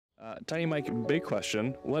Tiny Mike, big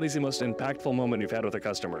question. What is the most impactful moment you've had with a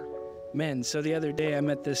customer? Man, so the other day I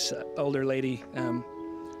met this older lady,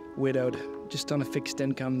 widowed, just on a fixed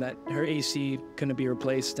income, that her AC couldn't be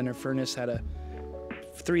replaced and her furnace had a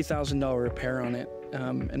 $3,000 repair on it.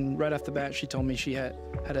 And right off the bat, she told me she had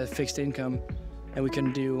a fixed income and we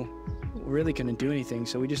really couldn't do anything.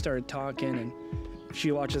 So we just started talking, and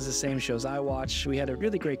she watches the same shows I watch. We had a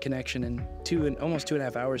really great connection in almost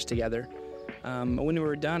 2.5 hours together. When we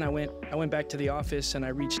were done, I went back to the office and I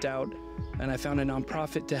reached out and I found a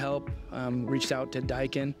nonprofit to help. Reached out to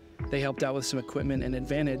Daikin. They helped out with some equipment, and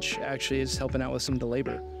Advantage actually is helping out with some of the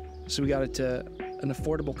labor. So we got it to an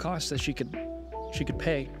affordable cost that she could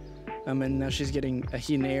pay. And now she's getting a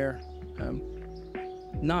heat and air,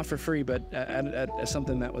 not for free, but at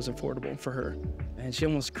something that was affordable for her. And she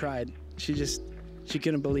almost cried. She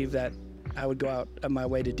couldn't believe that I would go out of my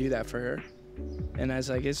way to do that for her. And I was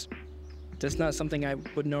like, that's not something I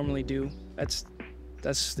would normally do.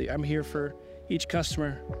 I'm here for each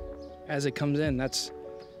customer as it comes in.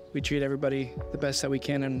 We treat everybody the best that we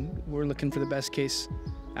can, and we're looking for the best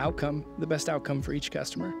outcome for each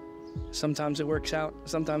customer. Sometimes it works out,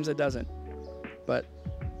 sometimes it doesn't. But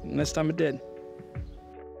this time it did.